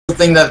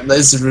thing that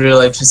is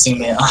really pissing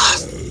me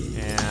off.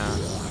 Yeah.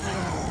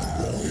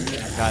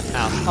 Got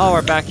out. Oh,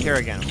 we're back here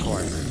again, of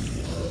course.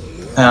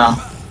 Yeah.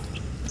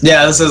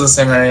 Yeah, this is the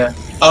same area.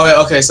 Oh wait,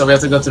 okay, so we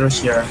have to go through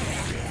here.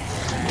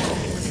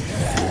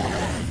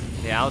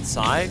 The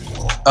outside?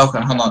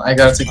 Okay, hold on. I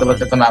gotta take a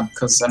look at the map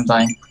because I'm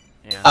dying.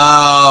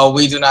 Yeah.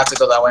 We do not have to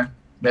go that way.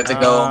 We have to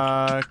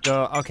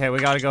go. Okay, we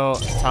gotta go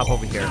top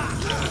over here.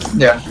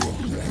 Yeah.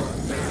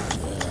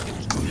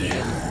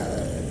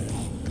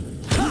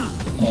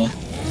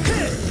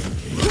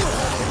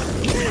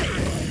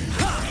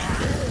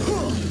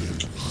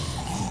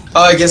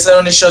 Oh, I guess it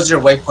only shows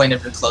your waypoint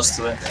if you're close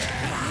to it.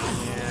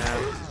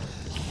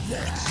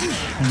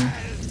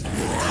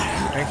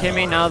 Are you kidding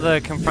me? Now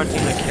the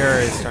confronting the cure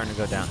is starting to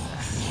go down.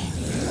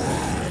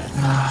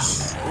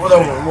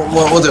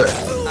 We'll do it.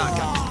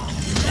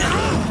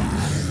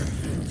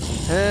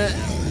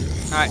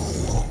 Alright.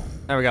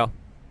 There we go.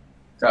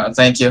 God,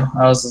 thank you.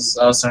 I was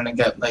starting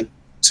to get like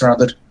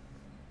surrounded.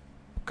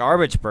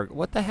 Garbage burger.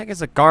 What the heck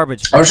is a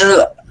garbage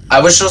burger?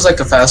 I wish it was like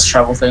a fast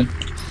travel thing.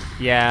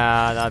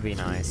 Yeah, that'd be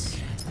nice.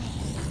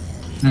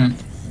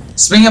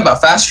 Speaking about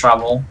fast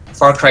travel,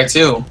 Far Cry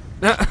 2.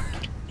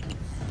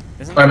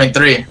 Isn't Or I mean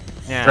 3.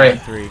 Yeah,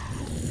 3.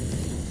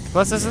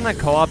 Plus, isn't the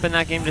co-op in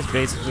that game just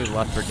basically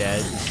Left 4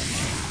 Dead?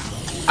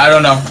 I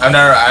don't know.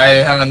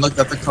 I haven't looked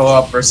at the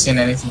co-op or seen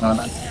anything on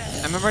it.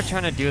 I remember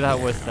trying to do that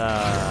with,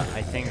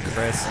 I think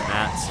Chris and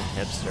Matt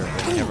and Hipster,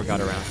 but we never got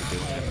around to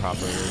doing it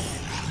properly.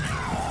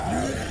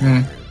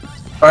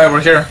 Alright,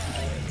 we're here.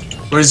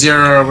 Where's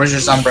your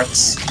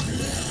Zombrex?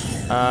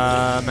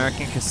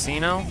 American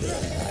Casino?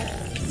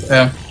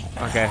 Yeah.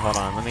 Okay, hold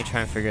on. Let me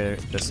try and figure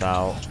this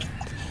out.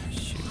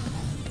 Shoot.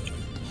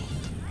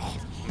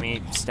 Let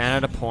me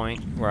stand at a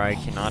point where I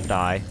cannot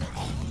die.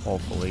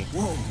 Hopefully.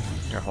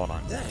 Here, hold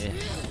on.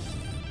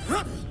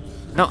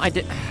 No, I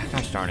did.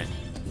 Gosh darn it.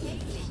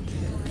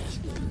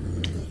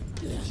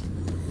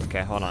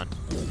 Okay, hold on.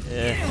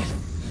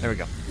 There we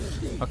go.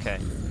 Okay.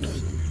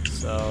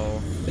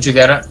 So. Did you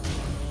get it?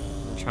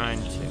 I'm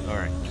trying to.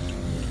 Alright.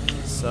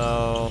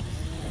 So.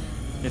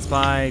 It's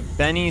by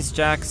Benny's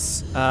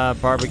Jack's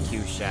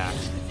Barbecue Shack.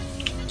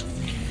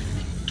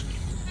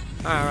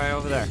 Alright, right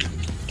over there.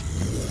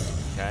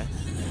 Okay.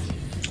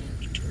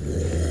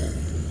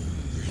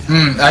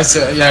 I see.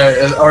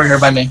 Yeah, over here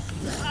by me.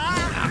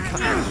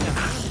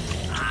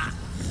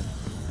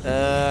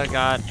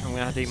 God, I'm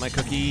gonna have to eat my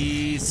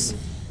cookies.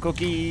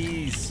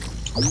 Cookies!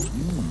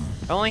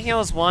 It only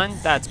heals one?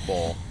 That's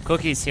bull.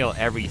 Cookies heal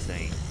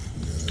everything.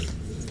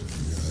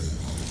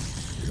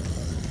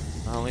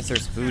 Well, at least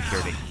there's food here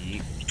to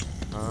eat.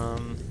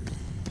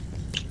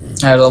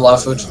 I had a lot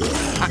of food.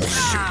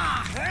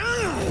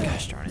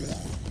 Gosh darn it.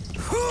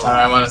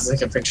 I want to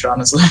take a picture,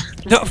 honestly.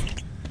 No!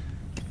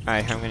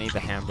 Alright, I'm gonna eat the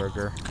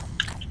hamburger.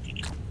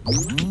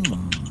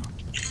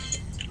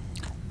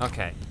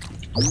 Okay.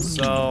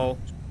 So...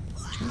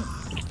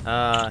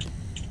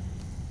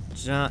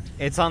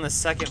 it's on the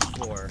second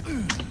floor.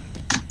 Alright,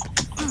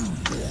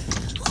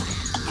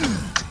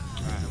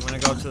 I'm gonna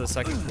go up to the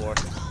second floor.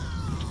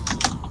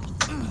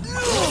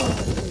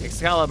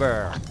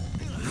 Excalibur!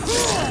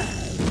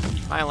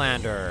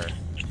 Highlander!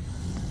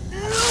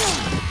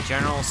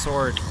 General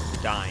Sword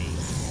dying.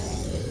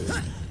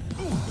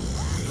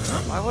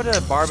 Why would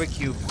a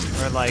barbecue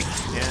or like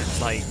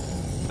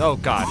oh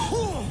gosh.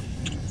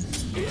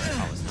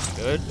 That was not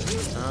good.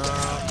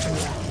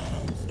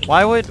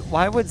 Why would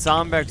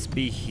Zombex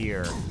be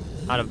here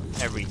out of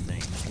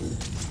everything?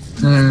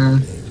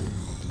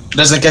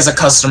 Just in case a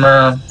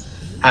customer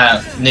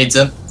needs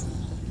it.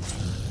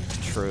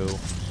 True.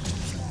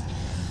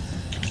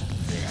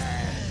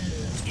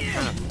 I'm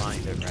trying to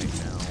find it right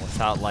now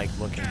without like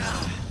looking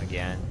at it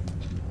again.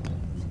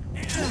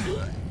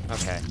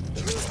 Okay.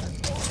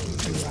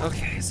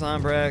 Okay,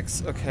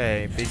 Zombrex.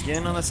 Okay,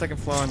 begin on the second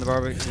floor on the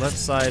left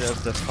side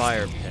of the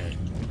fire pit.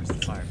 Where's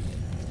the fire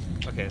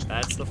pit? Okay,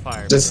 that's the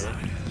fire pit.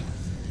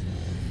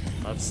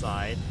 Left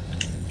side.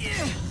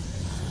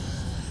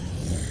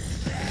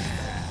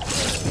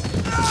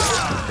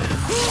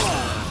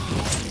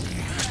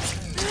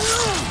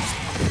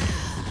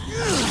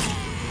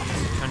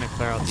 Trying to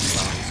clear out these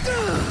zombies.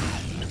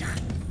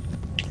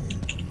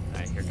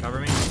 Alright, here, cover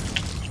me.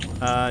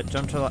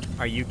 Jump to the...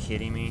 Are you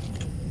kidding me?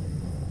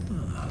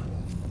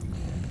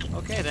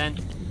 Okay, then.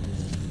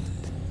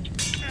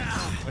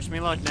 Wish me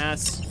luck,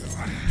 Ness.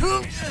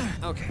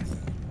 Okay.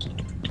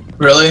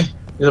 Really?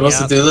 You're supposed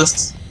to do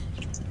this?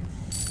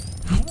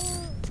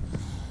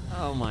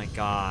 Oh my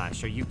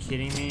gosh, are you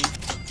kidding me?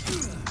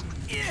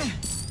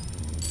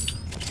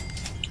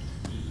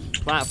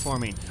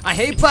 Platforming. I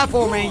hate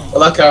platforming! Good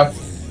luck, Kyle.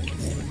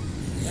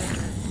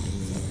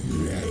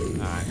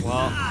 Alright,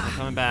 well, I'm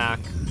coming back.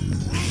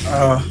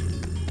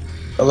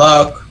 Good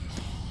luck.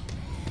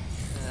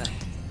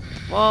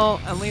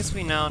 Well, at least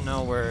we now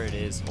know where it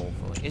is,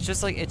 hopefully. It's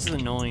just like, it's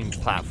annoying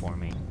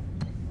platforming.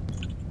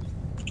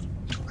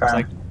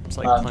 Okay. It's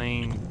like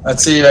playing...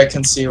 Let's see if I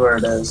can see where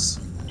it is.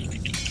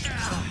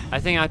 I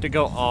think I have to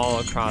go all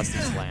across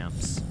these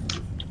lamps.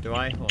 Do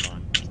I? Hold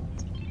on.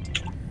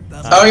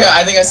 Oh yeah,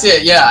 I think I see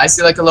it. Yeah, I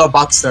see like a little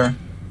box there.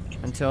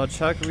 Until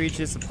Chuck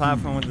reaches the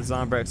platform with the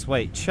Zombrex.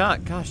 Wait,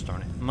 Chuck, gosh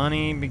darn it.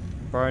 Money,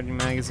 borrowed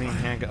magazine,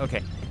 handgun.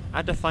 Okay, I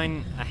had to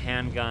find a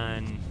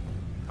handgun,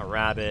 a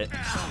rabbit.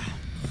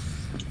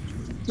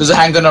 There's a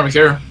handgun over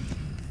here.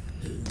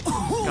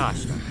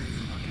 Gosh darn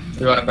it.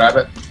 You wanna grab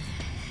it?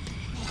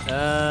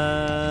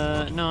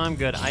 No, I'm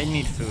good. I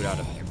need food out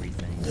of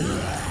everything.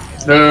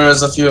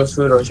 There's a few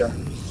food over here.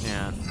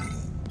 Yeah.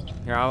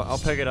 Here, I'll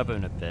pick it up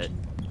in a bit.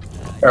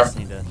 I Here. just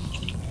need to...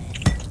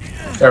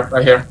 Here,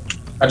 right here.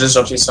 I just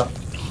dropped you some.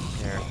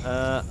 Here,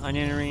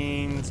 onion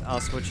rings. I'll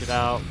switch it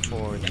out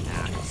for the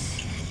axe.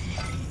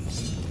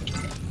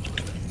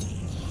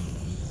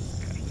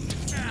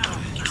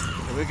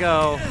 Here we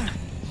go.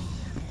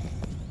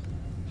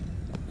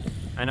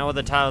 I know what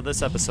the title of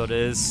this episode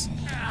is.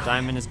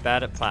 Diamond is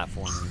bad at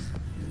platforming.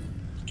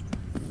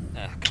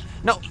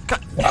 No!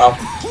 Wow.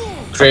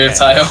 Creative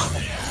title.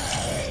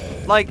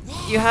 Like,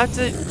 you have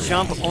to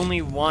jump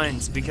only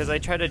once, because I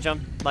try to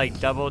jump, like,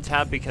 double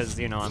tap because,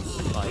 you know, I'm,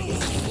 like,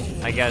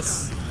 I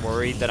guess,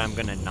 worried that I'm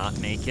gonna not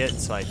make it,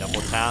 so I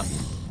double tap.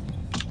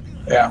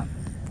 Yeah.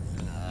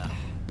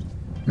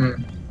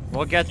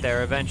 We'll get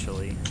there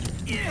eventually.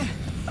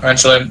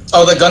 Eventually.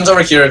 Oh, the gun's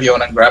over here if you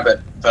want to grab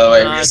it. By the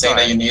way, you're saying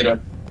that you need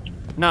it.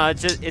 No,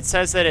 it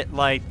says that it,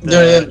 like,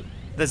 the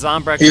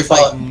Zombrex is,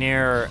 like,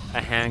 near a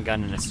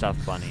handgun and a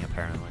stuffed bunny,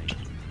 apparently.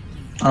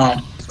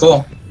 Oh,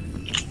 cool.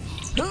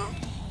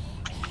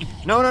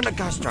 No,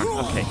 gosh darn.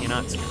 Okay, you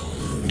know what?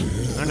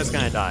 I'm just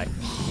gonna die.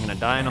 I'm gonna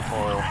die in a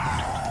hole.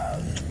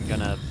 I'm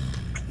gonna...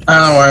 I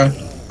don't know where.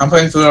 I'm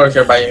putting food over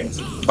here by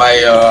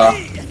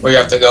where you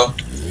have to go.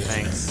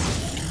 Thanks.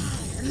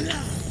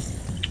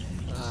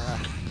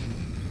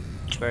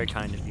 It's very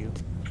kind of you.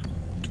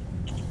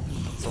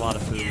 It's a lot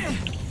of food.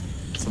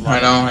 I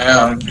know,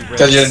 yeah.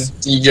 Because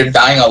you're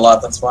dying a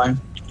lot, that's why. A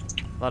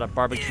lot of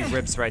barbecue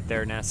ribs right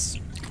there, Ness.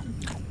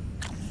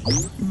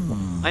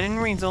 Onion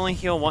rings only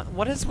heal one.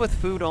 What is with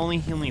food only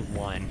healing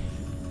one?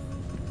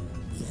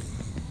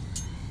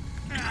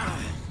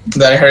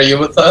 Did I hurt you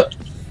with that?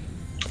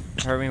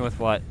 Hurt me with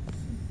what?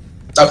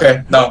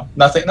 Okay, no.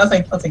 Nothing.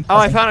 Oh,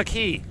 I found a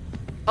key.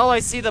 Oh, I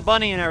see the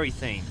bunny and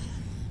everything.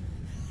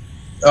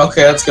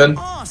 Okay, that's good.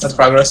 That's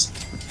progress.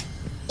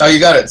 Oh, you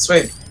got it.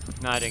 Sweet.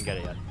 No, I didn't get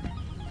it yet.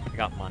 I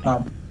got money.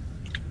 Oh.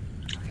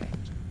 Okay.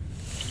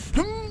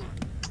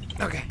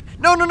 Okay.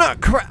 No.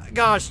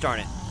 Gosh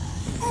darn it.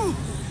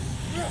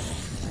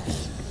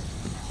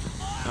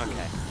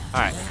 Okay.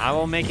 Alright, I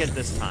will make it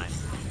this time.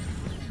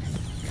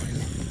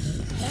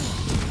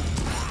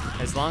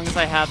 As long as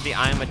I have the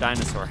I am a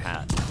dinosaur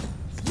hat.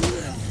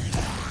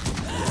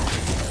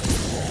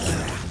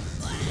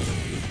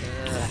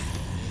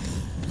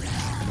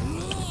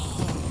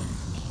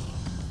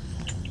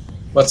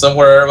 What's the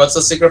word? What's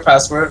the secret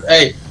password?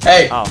 Hey!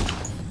 Oh.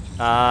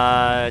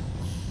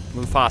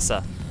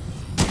 Mufasa.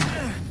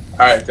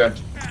 Alright, good.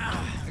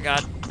 I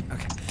got...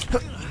 Okay.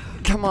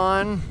 Come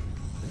on.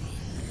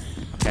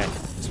 Okay,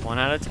 just one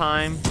at a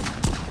time.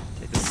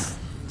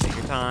 Take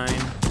your time.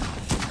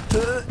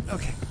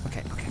 Okay.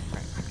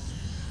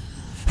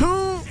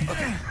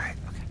 Right.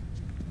 Okay.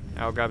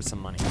 I'll grab some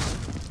money.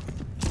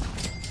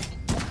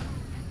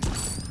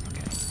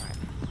 Okay, alright.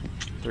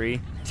 3,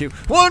 2,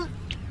 1!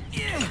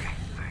 Okay,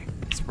 alright.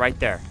 It's right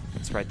there.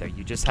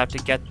 You just have to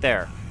get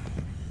there.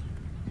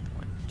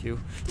 1, 2,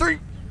 3!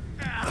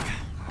 Okay.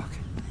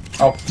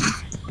 Oh.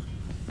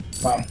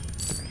 Wow.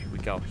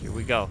 Here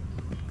we go.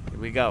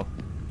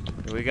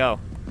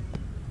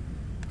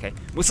 Okay.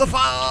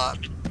 Mustafa!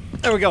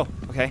 There we go.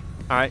 Okay.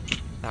 Alright.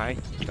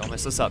 Don't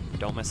mess this up.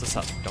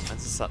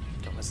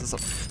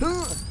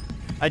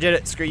 I did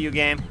it. Screw you,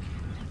 game.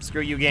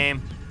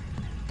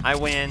 I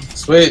win.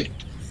 Sweet.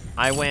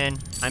 I'm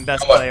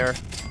best player.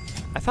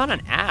 I found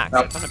an axe.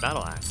 I found a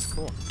battle axe.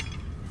 Cool.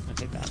 I'm gonna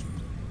take that.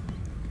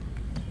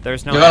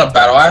 There's no. You want a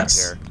battle axe?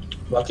 Here.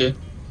 Lucky.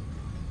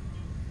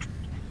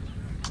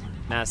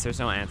 Mass, there's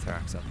no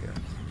anthrax up here.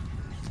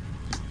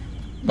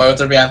 Why would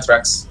there be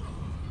anthrax?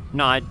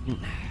 No,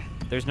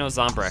 there's no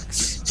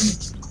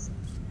Zombrex.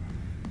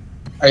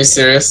 Are you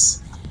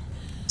serious?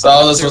 So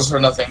all this was for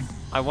nothing.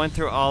 I went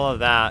through all of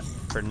that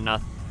for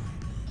nothing.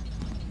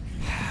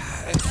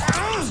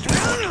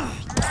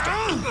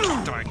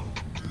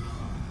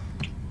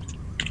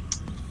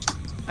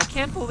 I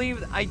can't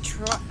believe I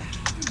tried.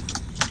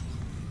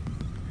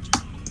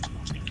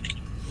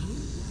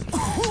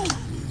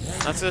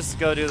 Let's just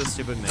go do the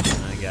stupid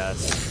mission, I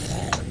guess.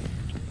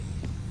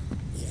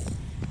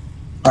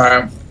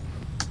 Alright.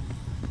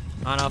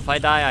 I don't know, if I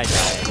die, I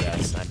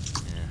guess.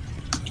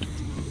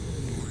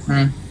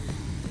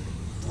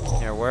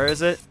 Here, where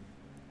is it?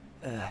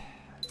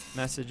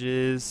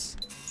 Messages.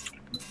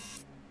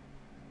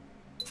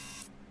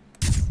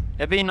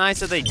 It'd be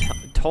nice if they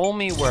told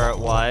me where it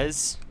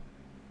was.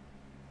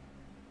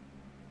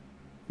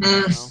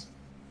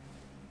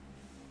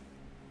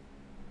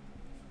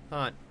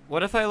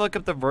 What if I look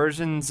up the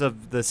versions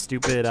of the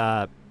stupid,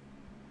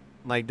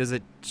 like, does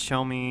it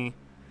show me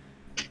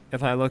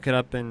if I look it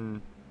up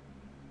in,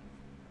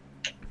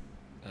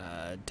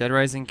 Dead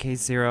Rising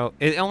Case 0.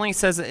 It only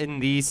says it in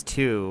these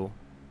two.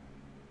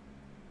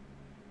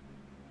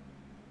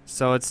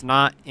 So it's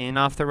not in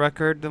off the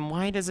record. Then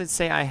why does it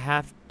say I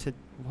have to...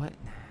 What?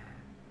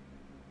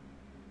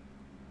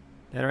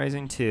 Dead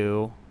Rising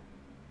 2.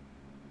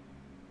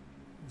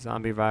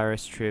 Zombie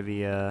virus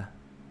trivia.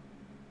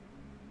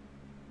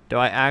 Do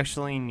I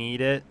actually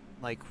need it?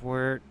 Like,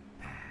 where...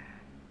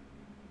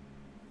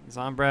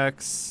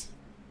 Zombrex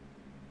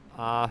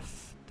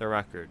off the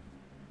record.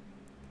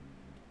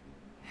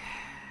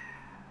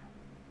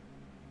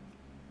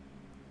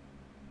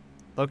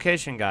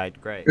 Location guide,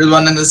 great. There's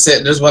one in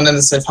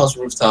the safe house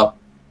rooftop.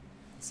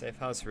 Safe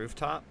house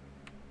rooftop?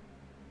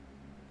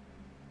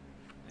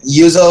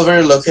 Use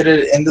elevator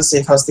located in the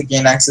safe house to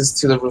gain access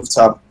to the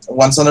rooftop.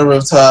 Once on the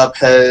rooftop,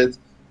 head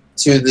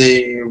to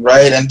the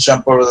right and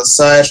jump over the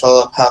side.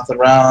 Follow the path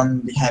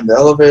around behind the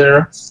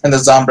elevator. And the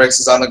Zombrex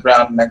is on the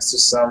ground next to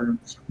some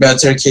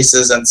military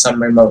cases and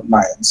some remote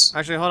mines.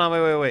 Actually, hold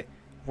on, wait.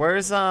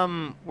 Where's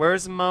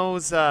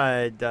Mo's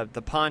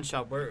the pawn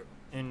shop?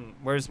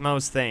 Where's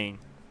Mo's thing?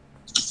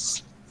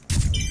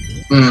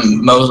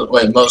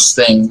 Mo's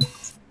thing.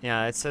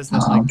 Yeah, it says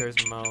that like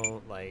there's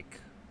Mo like.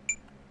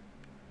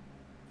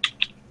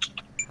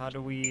 How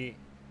do we?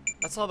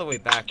 That's all the way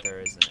back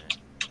there, isn't it?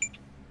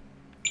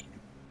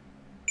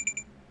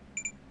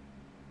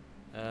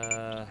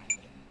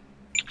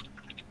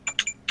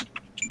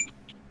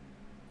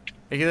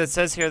 Because it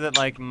says here that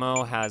like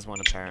Mo has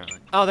one apparently.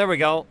 Oh, there we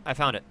go. I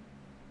found it.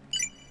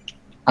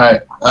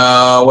 Alright.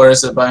 Where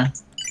is it by?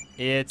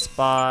 It's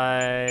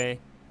by.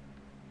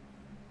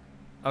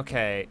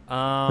 Okay.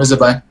 Where's it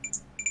by?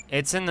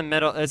 It's in the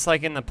middle. It's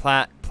like in the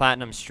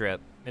platinum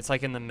strip. It's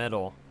like in the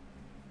middle.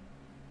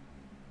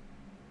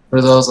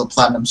 Where those a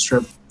platinum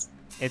strip?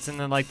 It's in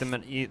the like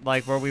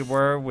where we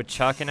were with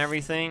Chuck and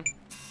everything.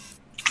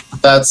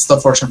 That's the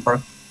Fortune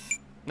Park.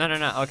 No.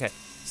 Okay.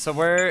 So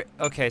we're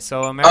okay.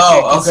 So American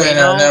okay.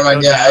 No, never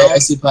mind. Yeah, I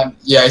see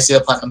I see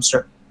the platinum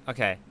strip.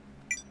 Okay.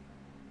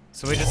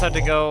 So we just have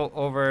to go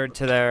over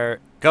to there,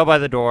 go by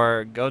the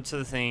door, go to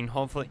the thing.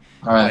 Hopefully.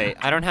 All right. Wait,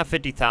 I don't have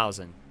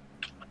 50,000.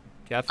 Do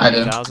you have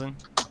 50,000?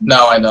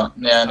 No, I don't.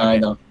 Yeah, no, okay. I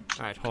don't.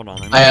 All right, hold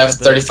on. I have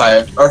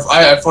 35, or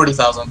I have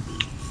 40,000.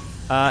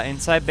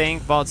 Inside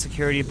bank vault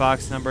security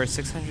box number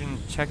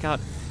 600. Check out.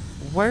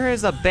 Where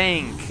is a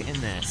bank in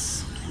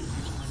this?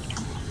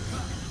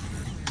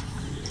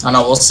 I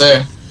know. We'll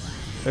see.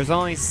 There's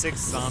only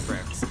 6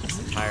 Zombrex in this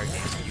entire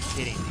game. Are you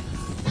kidding me?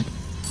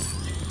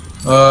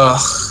 Ugh.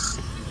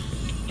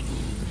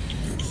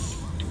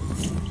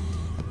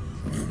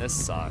 This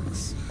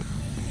sucks.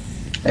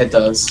 It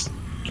does.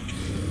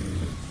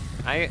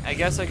 I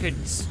guess I could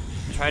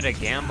try to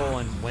gamble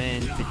and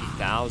win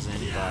 50,000,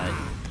 but.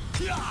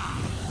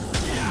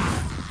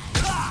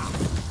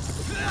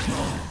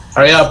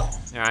 Hurry up.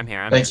 Yeah, I'm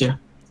here. Thank you.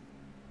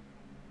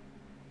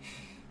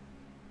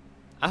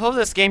 I hope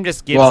this game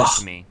just gives it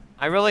to me.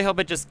 I really hope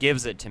it just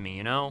gives it to me,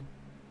 you know?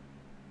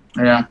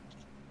 Yeah.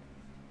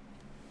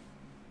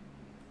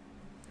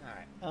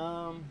 Alright,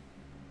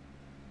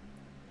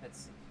 let's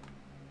see.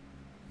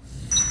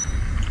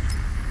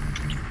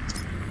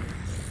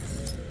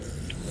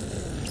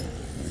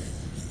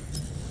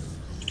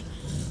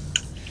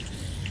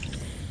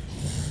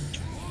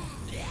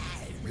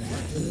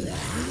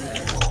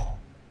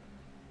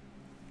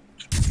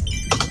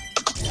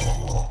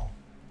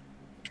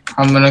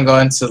 I'm gonna go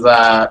into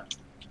that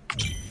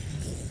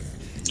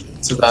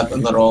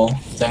little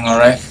thing. All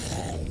right.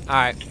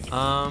 Alright,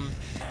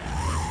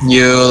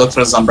 You look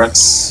for the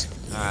Zombrex.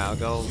 Alright, I'll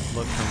go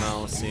look for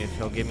Mel, see if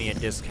he'll give me a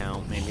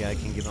discount. Maybe I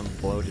can give him a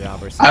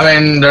blowjob or something. I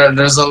mean,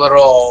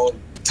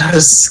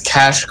 there's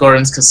Cash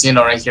Gordon's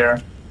Casino right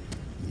here,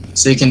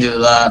 so you can do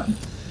that.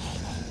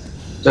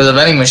 There's a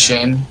vending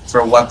machine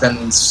for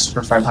weapons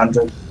for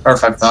 500 or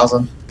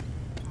 5,000.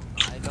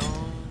 I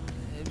don't.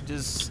 It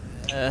just.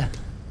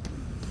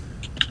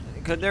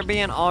 Could there be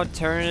an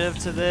alternative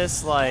to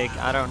this? Like,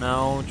 I don't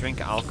know,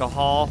 drink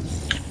alcohol?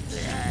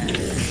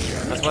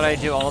 That's what I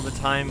do all the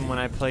time when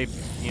I play,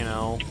 you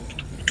know,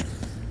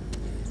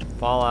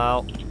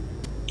 Fallout.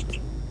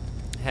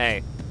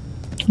 Hey.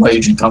 Why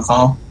you drink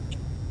alcohol?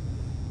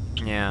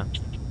 Yeah.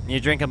 You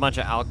drink a bunch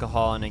of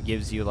alcohol and it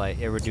gives you, like,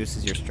 it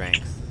reduces your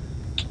strength.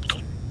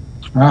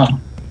 Oh.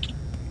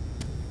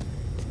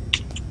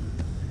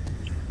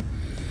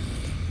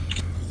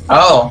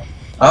 Oh.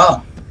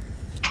 Oh.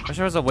 I wish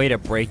there was a way to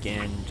break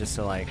in just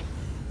to, like...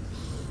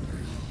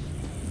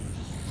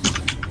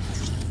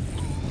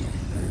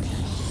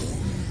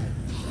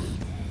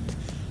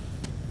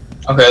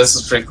 Okay, this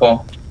is pretty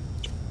cool.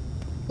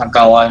 Not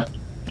gonna lie.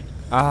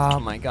 Oh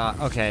my god.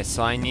 Okay,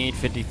 so I need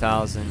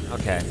 50,000.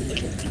 Okay.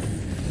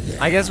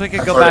 I guess we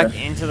could go back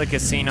into the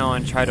casino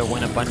and try to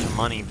win a bunch of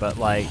money, but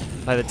like,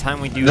 by the time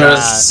we do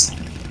There's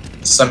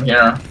some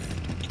here.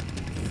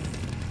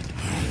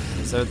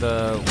 Is there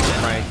the one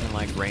where I can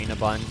like rain a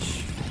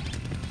bunch?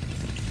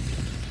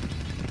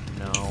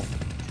 No.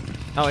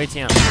 Oh,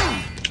 ATM.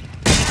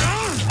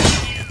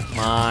 Come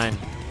on.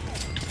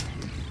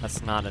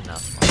 That's not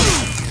enough.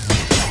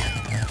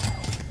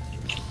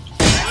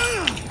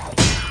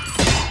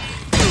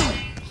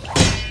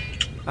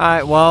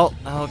 Alright, well,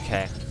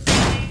 okay.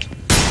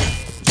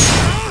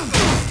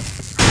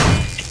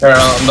 Here,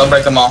 don't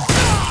break them all.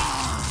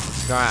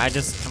 Alright,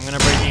 I'm gonna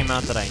break the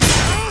amount that I need.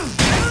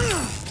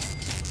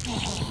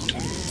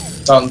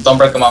 Don't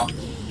break them all.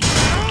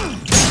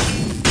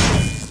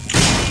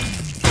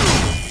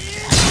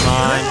 Come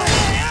on.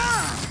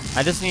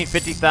 I just need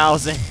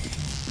 50,000.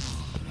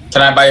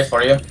 Can I buy it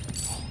for you?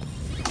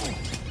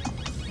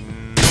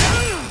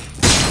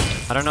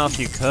 I don't know if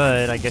you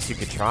could. I guess you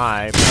could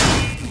try.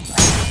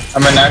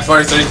 I'm at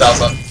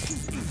 943,000.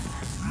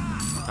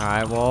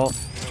 Alright, well,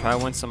 try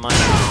win some money.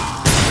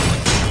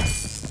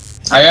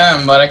 I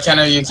am, but I can't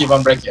if you keep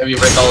on breaking. If you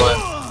break all of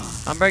it.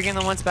 I'm breaking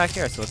the ones back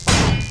here, so it's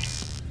fine.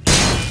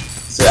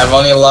 See, I've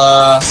only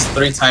lost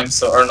 3 times,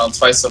 so or no,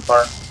 twice so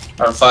far,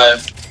 or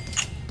 5.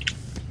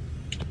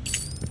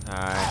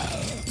 Alright.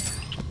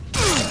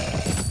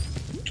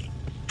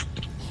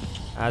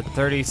 At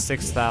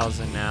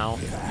 36,000 now.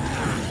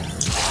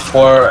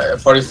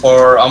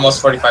 44,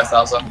 almost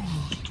 45,000.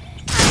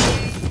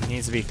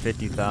 Needs to be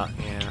 50,000.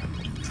 Yeah.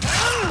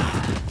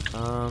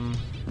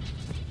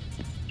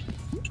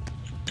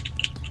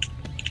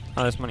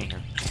 Oh, there's money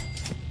here.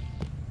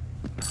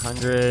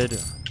 100,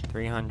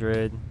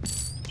 300.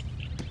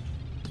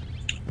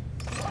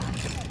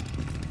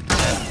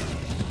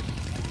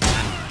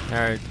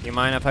 Alright, do you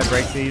mind if I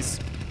break these?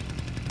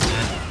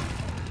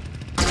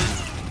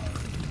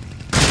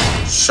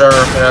 Sure,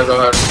 yeah, go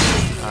ahead.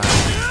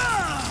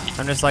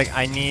 I'm just like,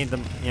 I need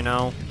them, you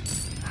know?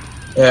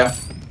 Yeah.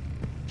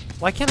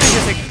 Why can't I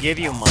just like, give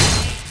you money?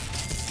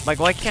 Like,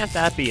 why can't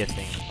that be a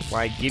thing?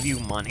 Where I give you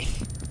money?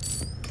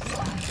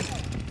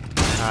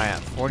 Alright,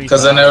 40.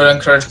 Because then it would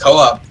encourage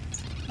co-op.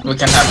 We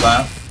can have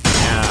that.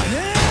 Yeah.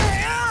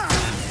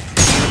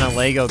 Even a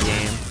Lego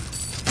game.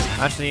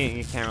 Actually,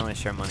 you can't really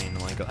share money in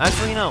the Lego.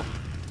 Actually, no.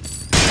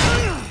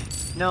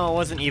 No, it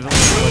wasn't evenly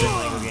split in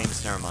Lego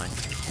games. Never mind.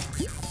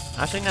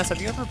 Actually, Ness, have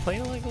you ever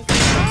played a Lego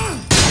game?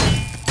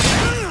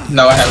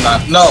 No, I have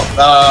not. No,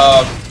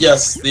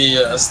 yes,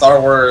 the Star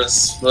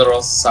Wars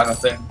literal saga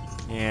thing.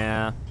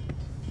 Yeah.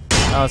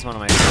 That was one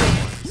of my favorite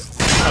ones.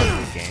 That was a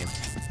good game.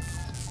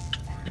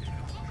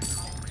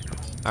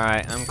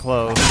 Alright, I'm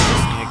close. Just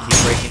need to keep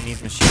breaking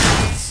these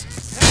machines.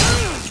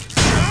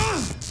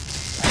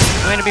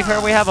 I mean, to be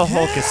fair, we have a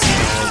whole casino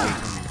where we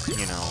can,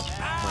 you know,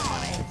 win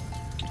money.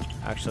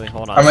 Actually,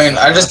 hold on. I mean,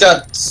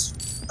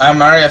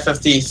 I'm already at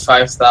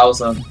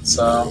 55,000,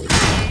 so.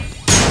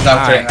 No,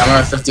 I'm kidding.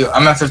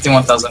 I'm at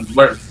 51,000.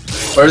 Where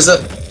is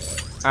it?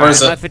 Where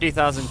is it? I'm at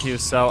 50,000 too,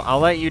 so I'll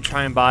let you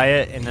try and buy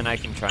it, and then I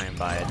can try and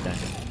buy it then.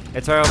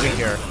 It's right over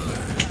here.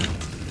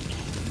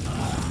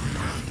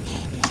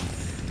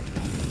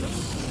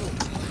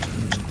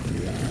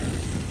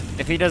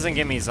 If he doesn't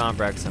give me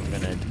Zombrex, I'm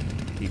gonna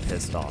be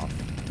pissed off.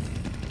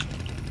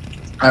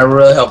 I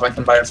really hope I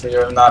can buy it for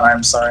you. If not,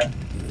 I'm sorry.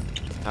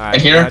 Alright,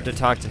 And here? I have to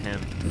talk to him.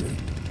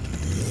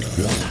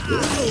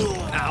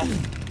 Ow.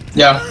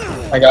 Yeah,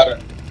 I got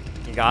it.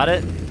 You got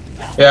it?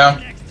 Yeah.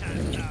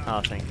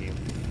 Oh, thank you.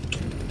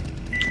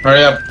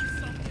 Hurry up.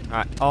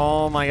 Alright.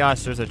 Oh my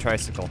gosh, there's a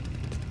tricycle.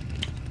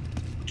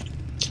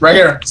 Right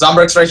here.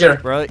 Zombrex right here.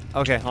 Really?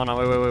 Okay, hold on.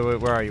 Wait.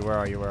 Where are you?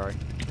 There you are.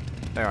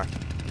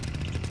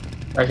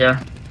 Right here.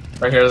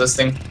 Right here, this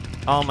thing.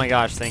 Oh my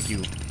gosh, thank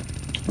you.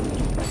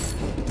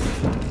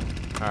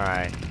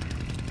 Alright.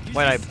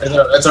 Wait,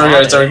 It's over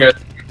here. It's over here.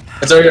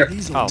 It's over here.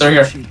 These Oh. It's over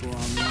here. cheaper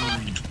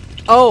online.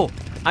 Oh!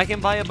 I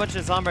can buy a bunch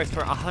of Zombrex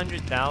for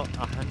 $100.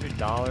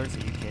 Are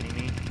you kidding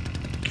me?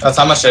 That's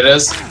how much it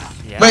is.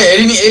 Yeah. Wait,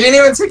 it didn't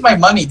even take my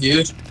money,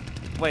 dude.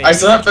 Wait, I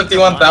still have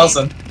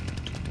 51,000.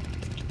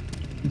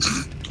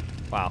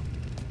 Wow.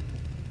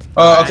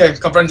 Oh, okay.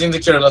 Confronting the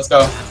cure. Let's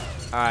go.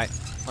 Alright,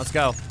 let's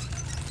go.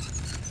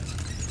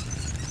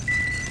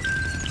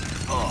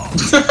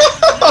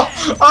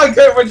 Oh,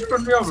 okay. Why'd you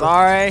put me over?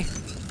 Sorry.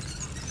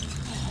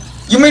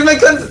 You made my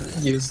gun.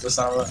 Use the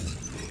sound.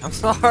 I'm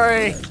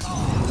sorry.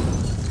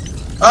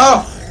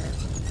 Oh.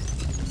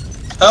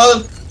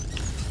 Help.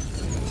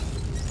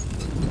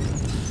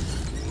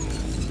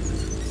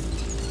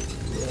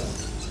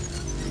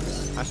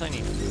 Actually, I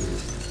need food.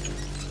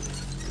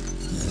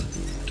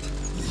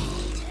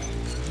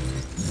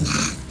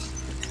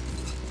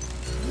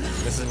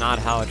 This is not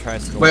how it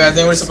tries to go. Wait, I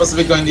think we're supposed to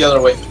be going the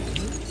other way.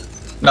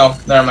 No,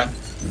 never mind.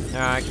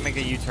 I can make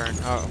a U-turn.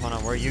 Oh, hold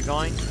on. Where are you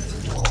going?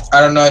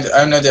 I don't know. I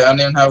have no idea. I don't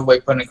even have a way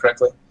of putting it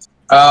correctly.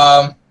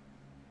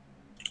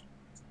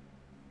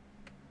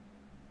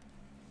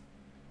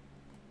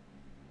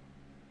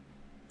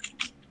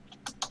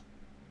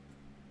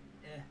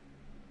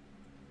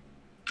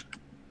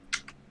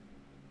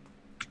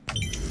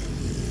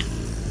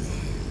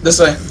 This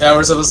way. Yeah,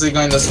 we're supposed to be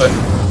going this way.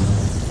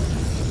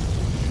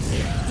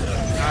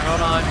 Alright,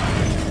 hold on.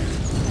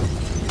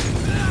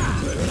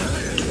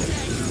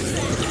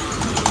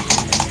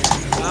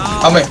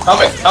 Help me! Help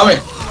me! Help me!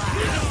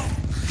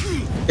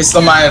 He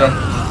stole my item.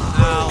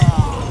 Ow.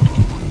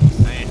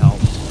 I need help.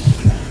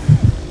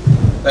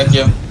 Thank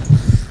you.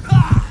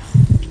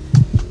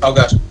 Oh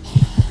gosh.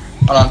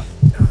 Hold on.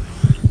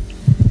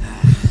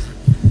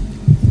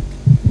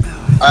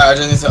 I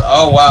just need to.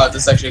 Oh wow,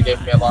 this actually gave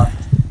me alarm.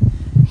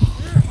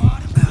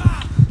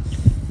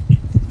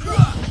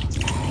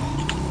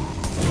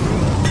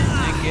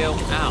 Thank you.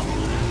 Ow.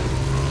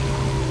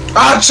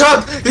 Ah,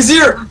 Chuck! He's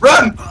here!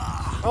 Run!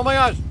 Oh my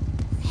gosh!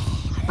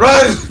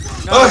 Run!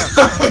 No.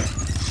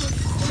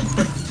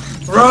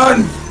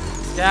 Run!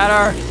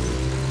 Scatter!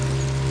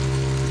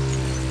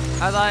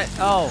 I thought.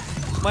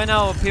 Oh. Wait,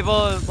 no.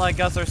 People like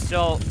us are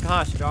still.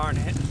 Gosh darn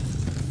it.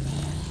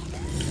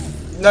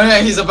 No,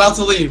 yeah, he's about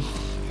to leave.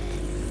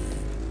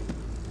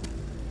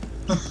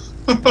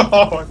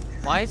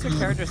 Why is your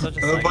character such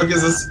a What the psycho? fuck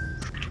is this?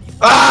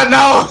 Ah,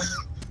 no!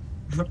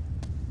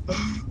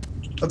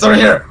 What's over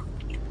here?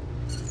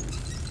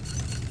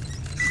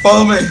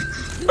 Follow me.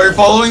 Are you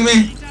following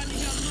me?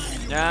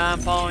 Yeah, I'm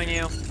following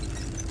you.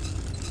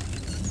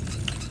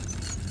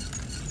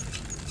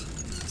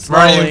 Where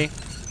are you? Slowly.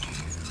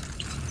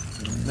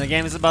 The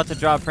game is about to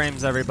drop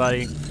frames,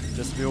 everybody.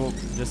 Just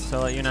to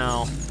let you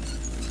know.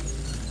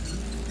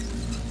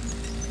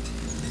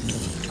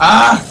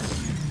 Ah!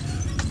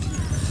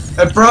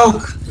 It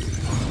broke.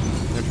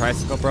 Your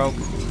tricycle broke.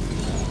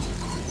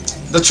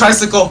 The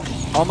tricycle.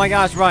 Oh my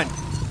gosh, run.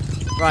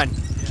 Run.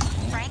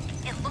 Frank,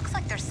 it looks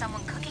like there's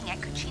someone cooking at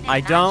Cucina. I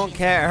don't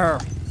care.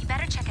 You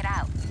better check it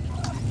out.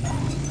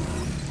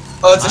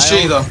 Oh, it's a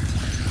she though.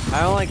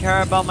 I only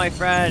care about my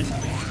friend.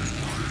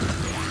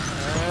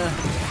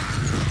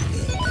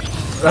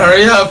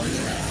 Hurry up.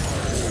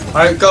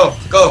 Alright, go,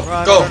 go,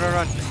 Run, go. run, run,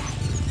 run.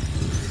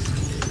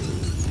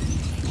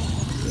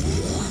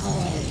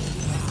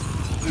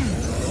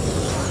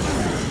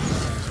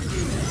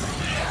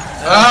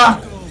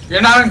 Ah!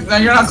 You're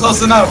not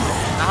close enough.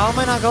 How am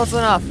I not close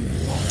enough?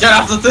 Get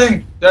off the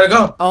thing. There you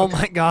go. Oh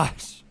my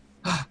gosh.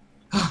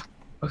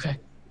 Okay,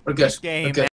 we're good. Game, We're good.